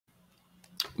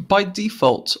By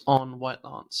default on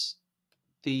Whitelance,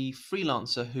 the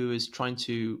freelancer who is trying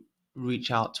to reach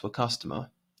out to a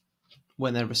customer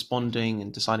when they're responding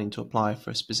and deciding to apply for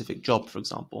a specific job, for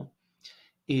example,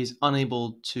 is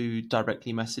unable to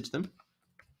directly message them.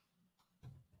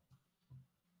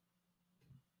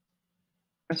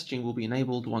 Messaging will be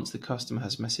enabled once the customer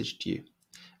has messaged you.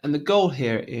 And the goal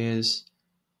here is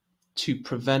to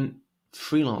prevent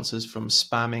freelancers from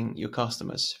spamming your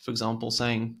customers. For example,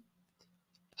 saying,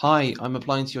 "Hi, I'm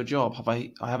applying to your job.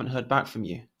 I haven't heard back from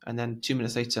you." And then 2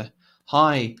 minutes later,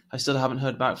 "Hi, I still haven't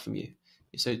heard back from you."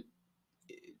 So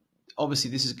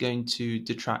obviously this is going to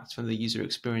detract from the user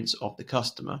experience of the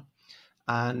customer.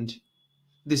 And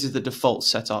this is the default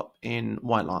setup in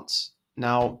Whitelance.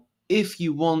 Now, if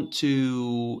you want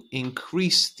to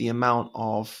increase the amount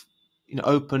of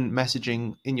open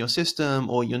messaging in your system,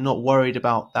 or you're not worried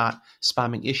about that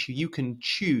spamming issue, you can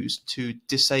choose to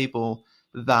disable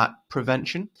that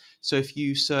prevention. So if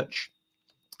you search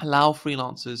allow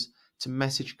freelancers to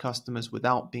message customers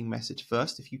without being messaged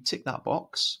first, if you tick that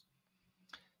box,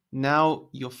 now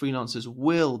your freelancers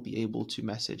will be able to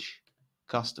message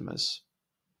customers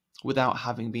without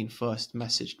having been first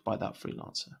messaged by that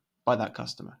freelancer, by that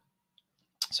customer.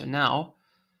 So now,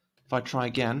 if I try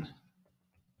again,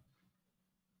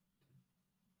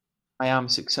 I am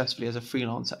successfully, as a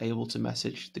freelancer, able to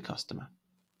message the customer.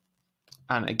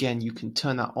 And again, you can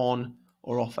turn that on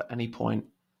or off at any point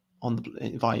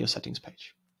via your settings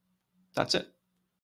page. That's it.